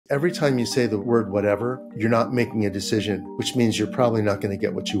Every time you say the word whatever, you're not making a decision, which means you're probably not going to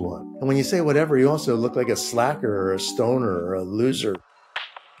get what you want. And when you say whatever, you also look like a slacker or a stoner or a loser.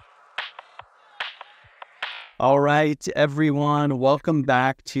 All right, everyone, welcome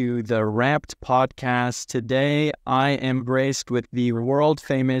back to the Ramped podcast. Today, I am graced with the world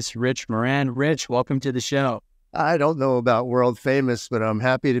famous Rich Moran. Rich, welcome to the show. I don't know about world famous, but I'm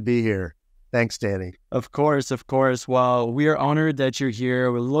happy to be here. Thanks, Danny. Of course. Well, we are honored that you're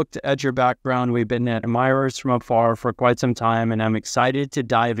here. We looked at your background. We've been admirers from afar for quite some time, and I'm excited to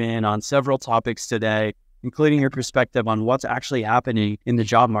dive in on several topics today, including your perspective on what's actually happening in the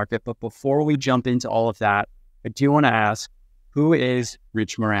job market. But before we jump into all of that, I do want to ask, who is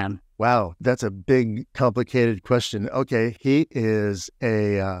Rich Moran? Wow, that's a big, complicated question. Okay, he is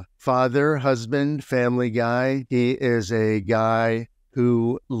a father, husband, family guy. He is a guy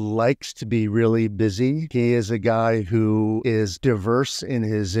who likes to be really busy. He is a guy who is diverse in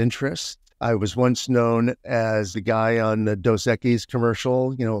his interests. I was once known as the guy on the Dos Equis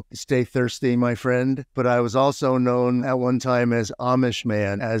commercial, stay thirsty, my friend. But I was also known at one time as Amish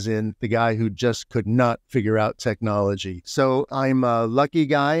man, as in the guy who just could not figure out technology. So I'm a lucky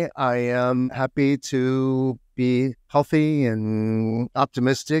guy. I am happy to be healthy and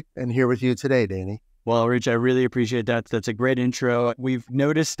optimistic and here with you today, Danny. Well, Rich, I really appreciate that. That's a great intro. We've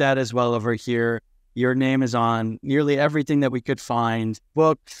noticed that as well over here. Your name is on nearly everything that we could find: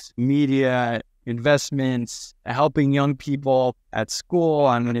 books, media, investments, helping young people at school.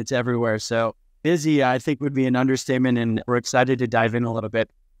 I mean, it's everywhere. So busy, I think, would be an understatement, and we're excited to dive in a little bit.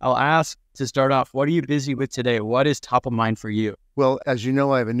 I'll ask to start off, what are you busy with today? What is top of mind for you? Well, as you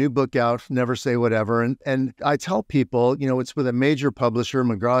know, I have a new book out, Never Say Whatever. And I tell people, it's with a major publisher,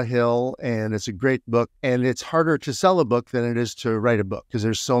 McGraw-Hill, and it's a great book. And it's harder to sell a book than it is to write a book because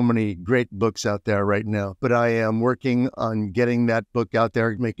there's so many great books out there right now. But I am working on getting that book out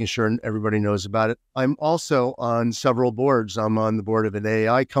there, making sure everybody knows about it. I'm also on several boards. I'm on the board of an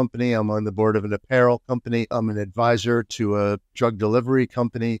AI company. I'm on the board of an apparel company. I'm an advisor to a drug delivery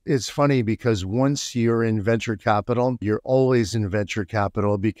company. It's funny because once you're in venture capital, you're always in venture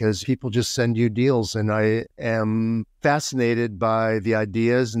capital because people just send you deals. And I am fascinated by the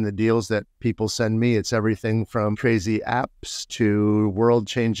ideas and the deals that people send me. It's everything from crazy apps to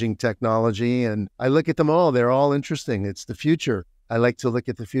world-changing technology. And I look at them all. They're all interesting. It's the future. I like to look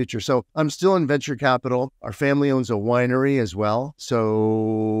at the future. So I'm still in venture capital. Our family owns a winery as well.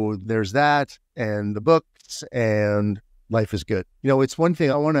 So there's that and the books, and life is good. It's one thing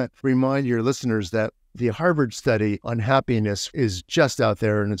I want to remind your listeners that the Harvard study on happiness is just out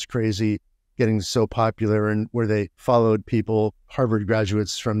there, and it's crazy, getting so popular, and where they followed people, Harvard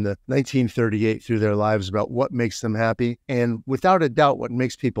graduates from the 1938 through their lives about what makes them happy. And without a doubt, what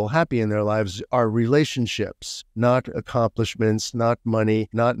makes people happy in their lives are relationships, not accomplishments, not money,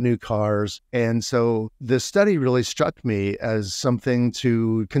 not new cars. And so the study really struck me as something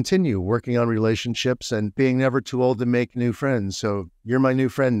to continue working on relationships and being never too old to make new friends. So you're my new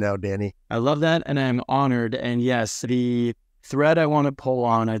friend now, Danny. I love that, and I'm honored. And yes, the thread I want to pull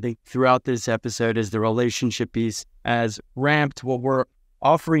on, I think, throughout this episode is the relationship piece. As Ramped, what we're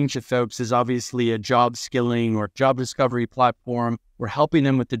offering to folks is obviously a job skilling or job discovery platform. We're helping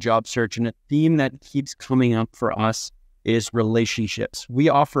them with the job search, and a theme that keeps coming up for us is relationships. We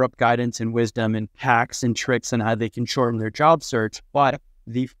offer up guidance and wisdom and hacks and tricks on how they can shorten their job search. But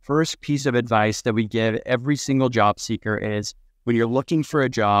the first piece of advice that we give every single job seeker is, when you're looking for a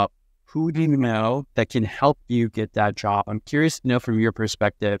job, who do you know that can help you get that job? I'm curious to know from your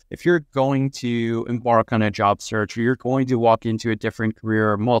perspective, if you're going to embark on a job search, or you're going to walk into a different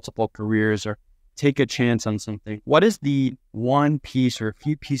career or multiple careers, or take a chance on something, what is the one piece or a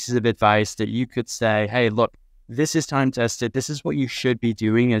few pieces of advice that you could say, hey, look, this is time tested. This is what you should be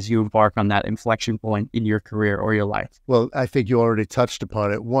doing as you embark on that inflection point in your career or your life? Well, I think you already touched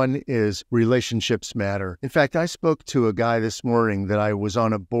upon it. One is relationships matter. In fact, I spoke to a guy this morning that I was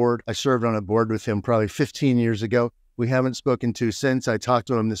on a board. I served on a board with him probably 15 years ago. We haven't spoken to since. I talked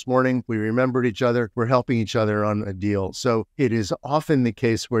to him this morning. We remembered each other. We're helping each other on a deal. So it is often the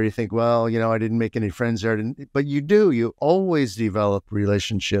case where you think, well, I didn't make any friends there. But you do. You always develop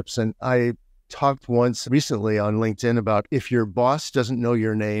relationships. And I talked once recently on LinkedIn about, if your boss doesn't know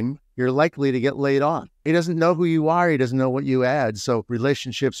your name, you're likely to get laid off. He doesn't know who you are. He doesn't know what you add. So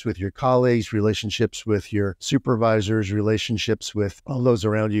relationships with your colleagues, relationships with your supervisors, relationships with all those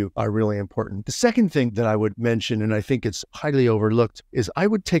around you are really important. The second thing that I would mention, and I think it's highly overlooked, is I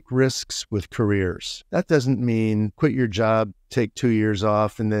would take risks with careers. That doesn't mean quit your job take 2 years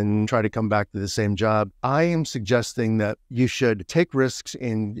off and then try to come back to the same job. I am suggesting that you should take risks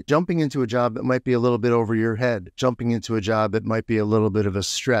in jumping into a job that might be a little bit over your head, jumping into a job that might be a little bit of a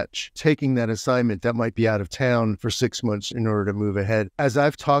stretch, taking that assignment that might be out of town for 6 months in order to move ahead. As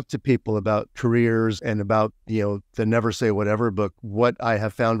I've talked to people about careers and about, the Never Say Whatever book, what I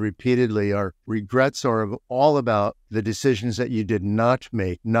have found repeatedly are regrets are all about the decisions that you did not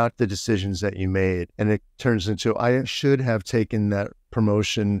make, not the decisions that you made. And it turns into, I should have taken that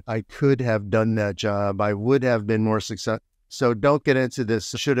promotion. I could have done that job. I would have been more successful. So don't get into this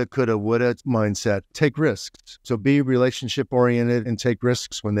shoulda, coulda, woulda mindset. Take risks. So be relationship oriented and take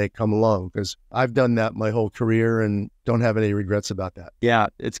risks when they come along, because I've done that my whole career and don't have any regrets about that. Yeah,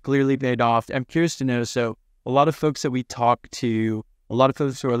 it's clearly paid off. I'm curious to know, so a lot of folks that we talk to, a lot of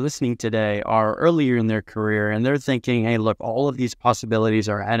folks who are listening today are earlier in their career and they're thinking, hey, look, all of these possibilities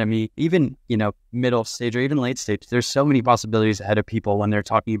are ahead of me, even, middle stage or even late stage. There's so many possibilities ahead of people when they're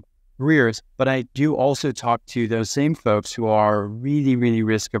talking about careers. But I do also talk to those same folks who are really, really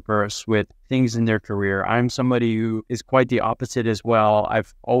risk averse with things in their career. I'm somebody who is quite the opposite as well.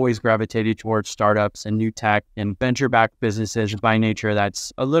 I've always gravitated towards startups and new tech and venture-backed businesses by nature.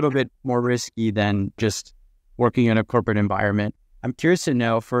 That's a little bit more risky than just working in a corporate environment. I'm curious to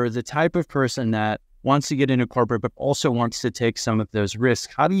know, for the type of person that wants to get into corporate, but also wants to take some of those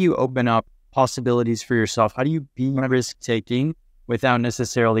risks, how do you open up possibilities for yourself? How do you be risk-taking without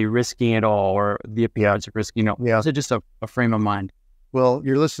necessarily risking it all or the appearance of risk? Is it just a frame of mind? Well,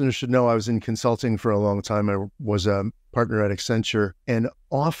 your listeners should know I was in consulting for a long time. I was a partner at Accenture, and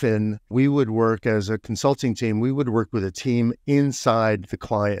often we would work as a consulting team. We would work with a team inside the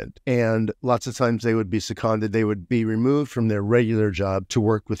client, and lots of times they would be seconded. They would be removed from their regular job to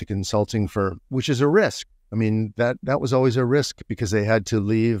work with a consulting firm, which is a risk. I mean, that was always a risk because they had to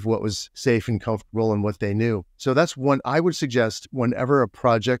leave what was safe and comfortable and what they knew. So that's one I would suggest whenever a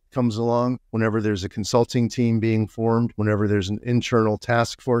project comes along, whenever there's a consulting team being formed, whenever there's an internal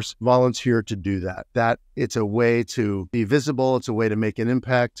task force, volunteer to do that. That it's a way to be visible. It's a way to make an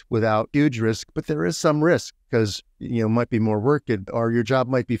impact without huge risk, but there is some risk because, might be more work or your job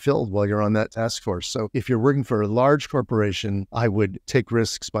might be filled while you're on that task force. So if you're working for a large corporation, I would take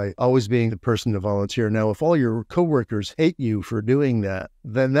risks by always being the person to volunteer. Now, if all your coworkers hate you for doing that,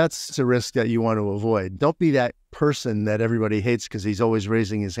 then that's a risk that you want to avoid. Don't be that person that everybody hates because he's always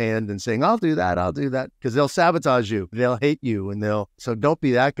raising his hand and saying, I'll do that, because they'll sabotage you. They'll hate you so don't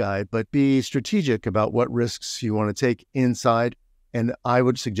be that guy, but be strategic about what risks you want to take inside. And I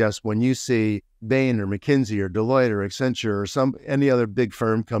would suggest when you see Bain or McKinsey or Deloitte or Accenture or any other big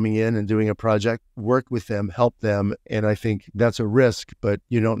firm coming in and doing a project, work with them, help them. And I think that's a risk, but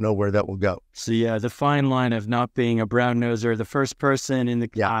you don't know where that will go. So the fine line of not being a brown noser, the first person in the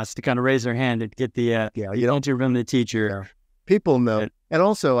class to kind of raise their hand and get the answer from the teacher. People know. And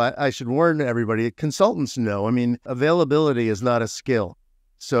also I should warn everybody, consultants know. I mean, availability is not a skill.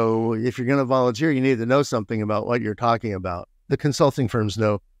 So if you're going to volunteer, you need to know something about what you're talking about. The consulting firms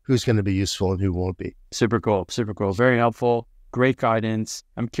know who's going to be useful and who won't be. Super cool. Very helpful. Great guidance.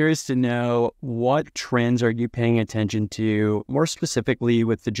 I'm curious to know, what trends are you paying attention to more specifically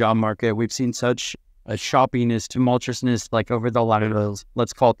with the job market? We've seen such a shoppiness, tumultuousness, like over the last,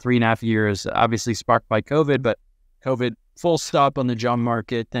 let's call it 3.5 years, obviously sparked by COVID, but COVID full stop on the job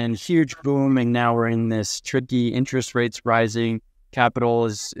market, then huge boom. And now we're in this tricky interest rates rising. Capital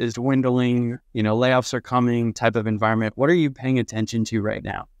is dwindling, layoffs are coming type of environment. What are you paying attention to right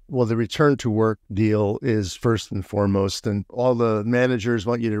now? Well, the return to work deal is first and foremost, and all the managers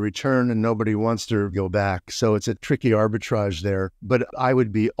want you to return and nobody wants to go back. So it's a tricky arbitrage there. But I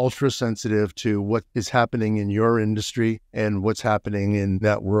would be ultra sensitive to what is happening in your industry and what's happening in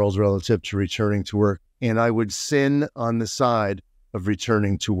that world relative to returning to work. And I would sin on the side of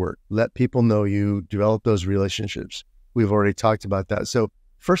returning to work. Let people know you, develop those relationships. We've already talked about that. So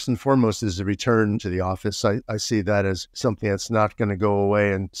first and foremost is the return to the office. I see that as something that's not going to go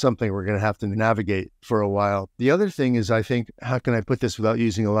away and something we're going to have to navigate for a while. The other thing is, I think, how can I put this without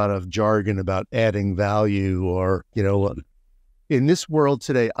using a lot of jargon about adding value or, in this world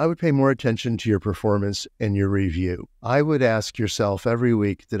today, I would pay more attention to your performance and your review. I would ask yourself every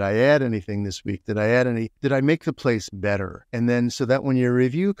week, did I add anything this week? Did I make the place better? And then so that when your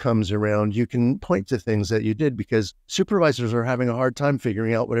review comes around, you can point to things that you did, because supervisors are having a hard time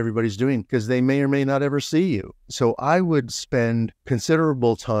figuring out what everybody's doing because they may or may not ever see you. So I would spend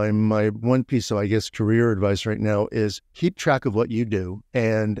considerable time. My one piece of, career advice right now is keep track of what you do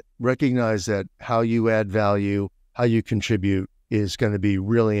and recognize that how you add value, how you contribute, is going to be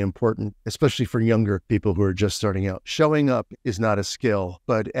really important, especially for younger people who are just starting out. Showing up is not a skill,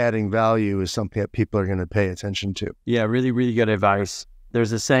 but adding value is something that people are going to pay attention to. Yeah, really, really good advice.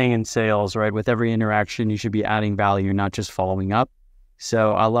 There's a saying in sales, right? With every interaction, you should be adding value, not just following up.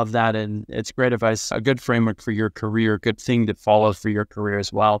 So I love that. And it's great advice, a good framework for your career, good thing to follow for your career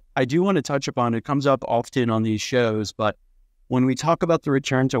as well. I do want to touch upon, it comes up often on these shows, but when we talk about the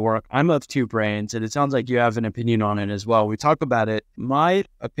return to work, I'm of two brains, and it sounds like you have an opinion on it as well. We talk about it. My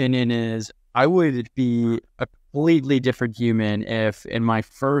opinion is I would be a completely different human if in my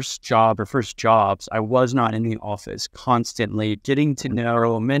first job or first jobs, I was not in the office constantly getting to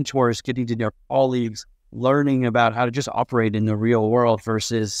know mentors, getting to know colleagues, learning about how to just operate in the real world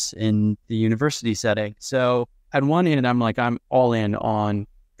versus in the university setting. So at one hand, I'm all in on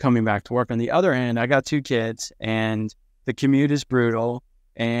coming back to work. On the other hand, I got two kids and the commute is brutal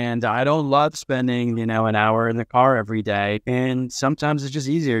and I don't love spending, an hour in the car every day. And sometimes it's just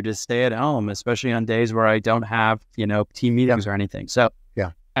easier to stay at home, especially on days where I don't have, team meetings or anything. So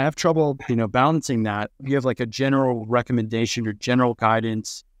yeah, I have trouble, balancing that. You have a general recommendation or general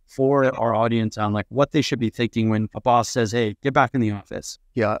guidance for our audience on what they should be thinking when a boss says, hey, get back in the office?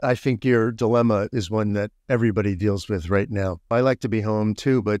 Yeah, I think your dilemma is one that everybody deals with right now. I like to be home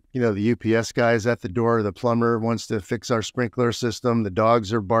too, but the UPS guy is at the door, the plumber wants to fix our sprinkler system, the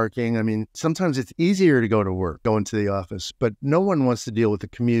dogs are barking. I mean, sometimes it's easier to go to work, go into the office, but no one wants to deal with the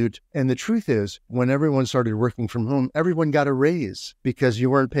commute. And the truth is, when everyone started working from home, everyone got a raise because you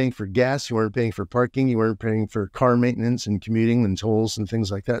weren't paying for gas, you weren't paying for parking, you weren't paying for car maintenance and commuting and tolls and things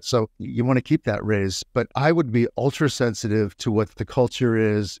like that. So you want to keep that raise. But I would be ultra sensitive to what the culture is.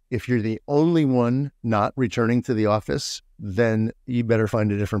 If you're the only one not returning to the office, then you better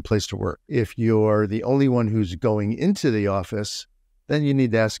find a different place to work. If you're the only one who's going into the office, then you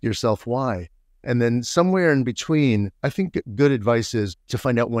need to ask yourself why. And then somewhere in between, I think good advice is to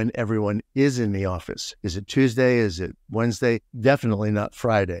find out when everyone is in the office. Is it Tuesday? Is it Wednesday? Definitely not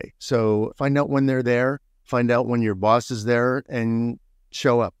Friday. So find out when they're there, find out when your boss is there, and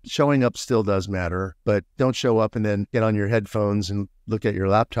show up. Showing up still does matter, but don't show up and then get on your headphones and look at your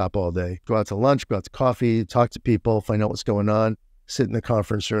laptop all day. Go out to lunch, go out to coffee, talk to people, find out what's going on, sit in the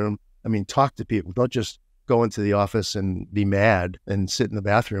conference room. Talk to people. Don't just go into the office and be mad and sit in the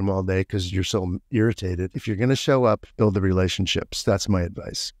bathroom all day because you're so irritated. If you're going to show up, build the relationships. That's my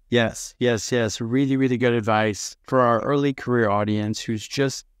advice. Yes. Really, really good advice for our early career audience who's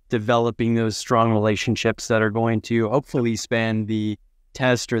just developing those strong relationships that are going to hopefully span the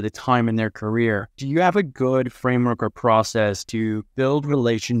test or the time in their career. Do you have a good framework or process to build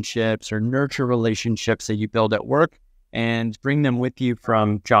relationships or nurture relationships that you build at work and bring them with you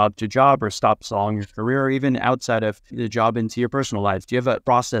from job to job, or stop stalling your career, or even outside of the job into your personal life? Do you have a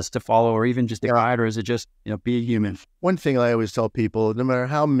process to follow, or even just a guide, or is it just, be a human? One thing I always tell people, no matter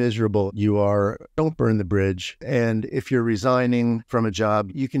how miserable you are, don't burn the bridge. And if you're resigning from a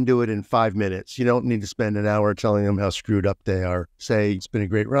job, you can do it in 5 minutes. You don't need to spend an hour telling them how screwed up they are. Say, it's been a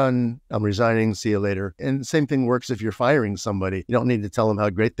great run, I'm resigning, see you later. And the same thing works if you're firing somebody. You don't need to tell them how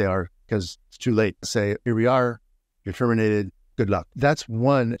great they are because it's too late. Say, here we are. You're terminated. Good luck. That's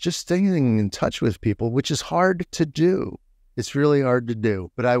one. Just staying in touch with people, which is hard to do. It's really hard to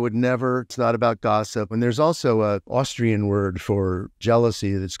do. But I would never, it's not about gossip. And there's also an Austrian word for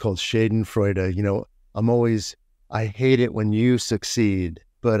jealousy that's called Schadenfreude. I hate it when you succeed,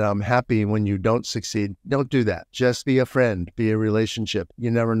 but I'm happy when you don't succeed. Don't do that. Just be a friend, be a relationship. You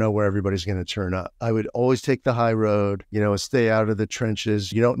never know where everybody's going to turn up. I would always take the high road, stay out of the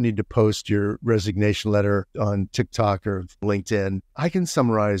trenches. You don't need to post your resignation letter on TikTok or LinkedIn. I can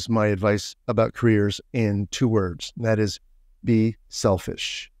summarize my advice about careers in 2 words. And that is, be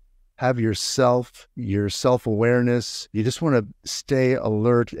selfish. Have your self-awareness. You just want to stay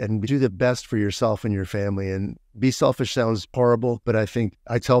alert and do the best for yourself and your family. And be selfish sounds horrible, but I think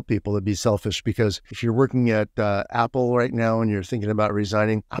I tell people to be selfish because if you're working at Apple right now and you're thinking about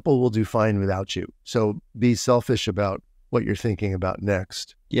resigning, Apple will do fine without you. So be selfish about what you're thinking about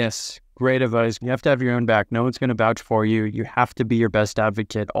next. Yes, great advice. You have to have your own back. No one's going to vouch for you. You have to be your best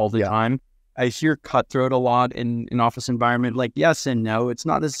advocate all the time. I hear cutthroat a lot in an office environment. Yes and no. It's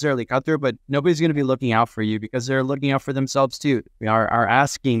not necessarily cutthroat, but nobody's going to be looking out for you because they're looking out for themselves too. We are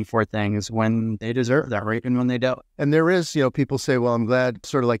asking for things when they deserve that, right? And when they don't. And there is, people say, well, I'm glad,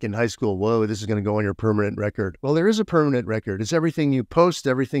 sort of like in high school, whoa, this is going to go on your permanent record. Well, there is a permanent record. It's everything you post,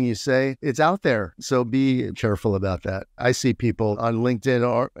 everything you say, it's out there. So be careful about that. I see people on LinkedIn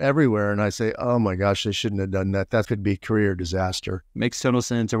or everywhere, and I say, oh my gosh, they shouldn't have done that. That could be career disaster. Makes total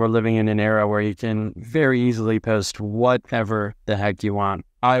sense. And we're living in an era where you can very easily post whatever the heck you want.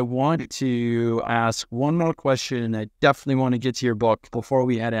 I want to ask one more question, and I definitely want to get to your book before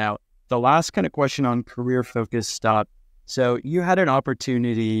we head out. The last kind of question on career-focused stuff. So you had an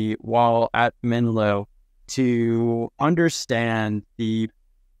opportunity while at Menlo to understand the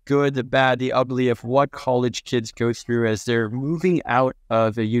good, the bad, the ugly of what college kids go through as they're moving out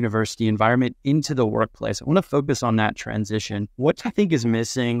of a university environment into the workplace. I want to focus on that transition. What do you think is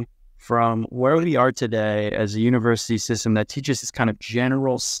missing from where we are today as a university system that teaches this kind of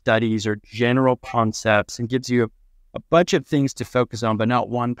general studies or general concepts and gives you a bunch of things to focus on, but not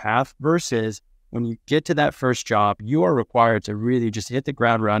one path, versus when you get to that first job, you are required to really just hit the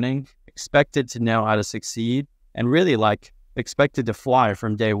ground running, expected to know how to succeed, and really expected to fly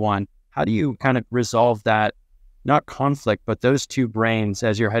from day one. How do you kind of resolve that, not conflict, but those two brains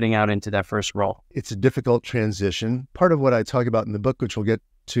as you're heading out into that first role? It's a difficult transition. Part of what I talk about in the book, which we'll get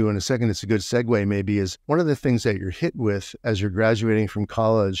to in a second, it's a good segue maybe, is one of the things that you're hit with as you're graduating from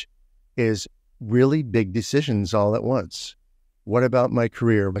college is really big decisions all at once. What about my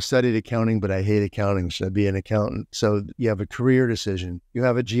career? I studied accounting, but I hate accounting. Should I be an accountant? So you have a career decision. You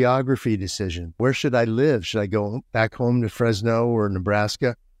have a geography decision. Where should I live? Should I go back home to Fresno or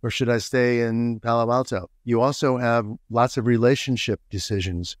Nebraska? Or should I stay in Palo Alto? You also have lots of relationship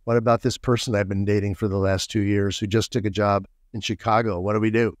decisions. What about this person I've been dating for the last 2 years who just took a job in Chicago? What do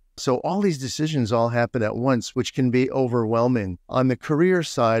we do? So all these decisions all happen at once, which can be overwhelming. On the career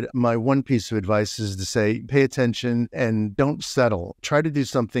side, my one piece of advice is to say, pay attention and don't settle. Try to do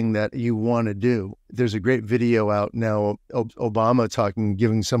something that you want to do. There's a great video out now, Obama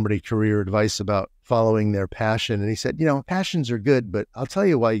giving somebody career advice about following their passion. And he said, passions are good, but I'll tell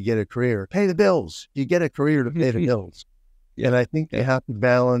you why you get a career. Pay the bills. You get a career to pay the bills. And I think you have to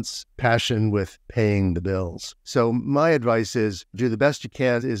balance passion with paying the bills. So my advice is do the best you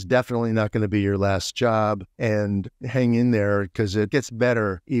can. Is definitely not going to be your last job, and hang in there because it gets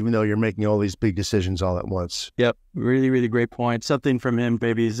better even though you're making all these big decisions all at once. Yep. Really, really great point. Something from him,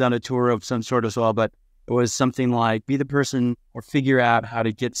 maybe he's on a tour of some sort as well, but it was something like be the person or figure out how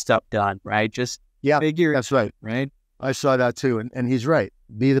to get stuff done, right? Just figure. That's right. Right. I saw that too. And he's right.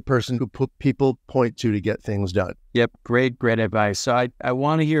 Be the person who people point to get things done. Yep. Great advice. So I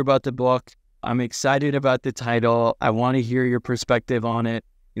want to hear about the book. I'm excited about the title. I want to hear your perspective on it.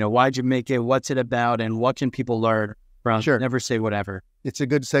 Why'd you make it? What's it about? And what can people learn from Never Say Whatever? It's a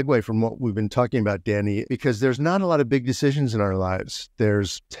good segue from what we've been talking about, Danny, because there's not a lot of big decisions in our lives.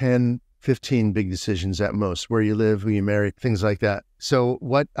 There's 10, 15 big decisions at most, where you live, who you marry, things like that. So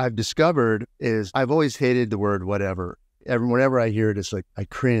what I've discovered is I've always hated the word whatever. Whenever I hear it, it's like I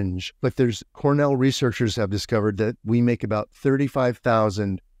cringe. But Cornell researchers have discovered that we make about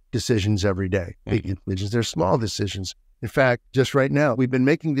 35,000 decisions every day. Big decisions. They're small decisions. In fact, just right now, we've been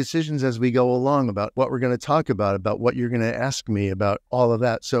making decisions as we go along about what we're going to talk about what you're going to ask me about, all of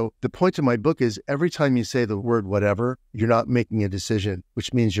that. So the point of my book is every time you say the word whatever, you're not making a decision,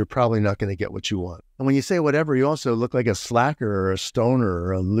 which means you're probably not going to get what you want. And when you say whatever, you also look like a slacker or a stoner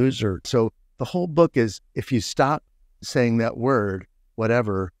or a loser. So the whole book is if you stop saying that word,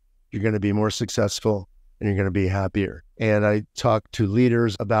 whatever, you're going to be more successful and you're going to be happier. And I talk to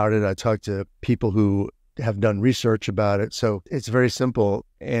leaders about it. I talk to people who have done research about it. So it's very simple.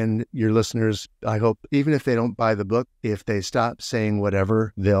 And your listeners, I hope, even if they don't buy the book, if they stop saying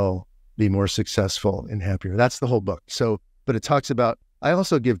whatever, they'll be more successful and happier. That's the whole book. So, but it talks about, I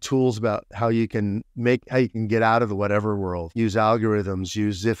also give tools about how you can get out of the whatever world. Use algorithms,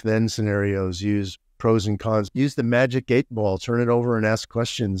 use if-then scenarios, use pros and cons. Use the magic 8-ball, turn it over and ask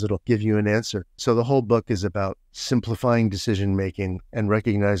questions. It'll give you an answer. So the whole book is about simplifying decision-making and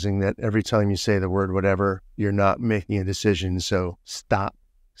recognizing that every time you say the word whatever, you're not making a decision. So stop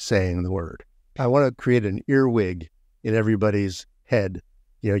saying the word. I want to create an earwig in everybody's head.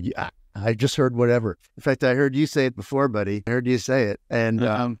 I just heard whatever. In fact, I heard you say it before, buddy. I heard you say it.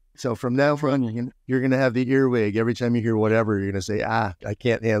 And so from now on, you're going to have the earwig. Every time you hear whatever, you're going to say, I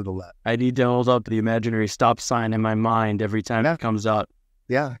can't handle that. I need to hold up the imaginary stop sign in my mind every time it comes up.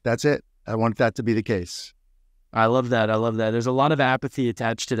 Yeah, that's it. I want that to be the case. I love that. I love that. There's a lot of apathy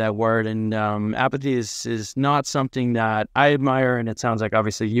attached to that word. And apathy is not something that I admire. And it sounds like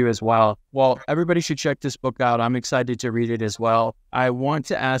obviously you as well. Well, everybody should check this book out. I'm excited to read it as well. I want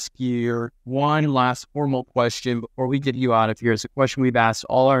to ask you one last formal question before we get you out of here. It's a question we've asked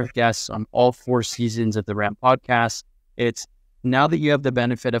all our guests on all 4 seasons of the Ramp podcast. It's, now that you have the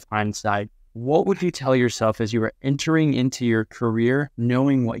benefit of hindsight, what would you tell yourself as you were entering into your career,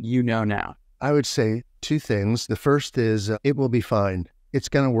 knowing what you know now? I would say 2 things. The first is it will be fine. It's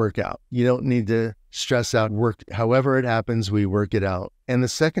going to work out. You don't need to stress out work. However it happens, we work it out. And the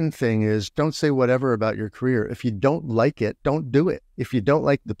second thing is, don't say whatever about your career. If you don't like it, don't do it. If you don't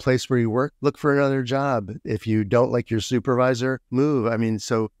like the place where you work, look for another job. If you don't like your supervisor, move. I mean,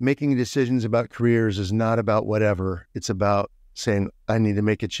 so making decisions about careers is not about whatever. It's about saying, I need to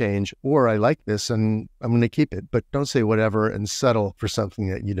make a change, or I like this and I'm going to keep it. But don't say whatever and settle for something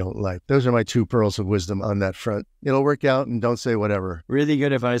that you don't like. Those are my 2 pearls of wisdom on that front. It'll work out, and don't say whatever. Really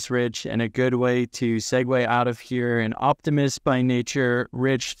good advice, Rich, and a good way to segue out of here. An optimist by nature.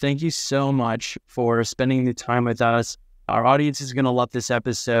 Rich, thank you so much for spending the time with us. Our audience is going to love this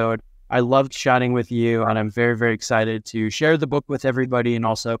episode. I loved chatting with you, and I'm very, very excited to share the book with everybody, and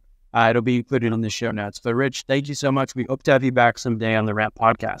also it'll be included in the show notes. But Rich, thank you so much. We hope to have you back someday on the Ramp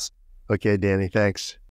podcast. Okay, Danny, thanks.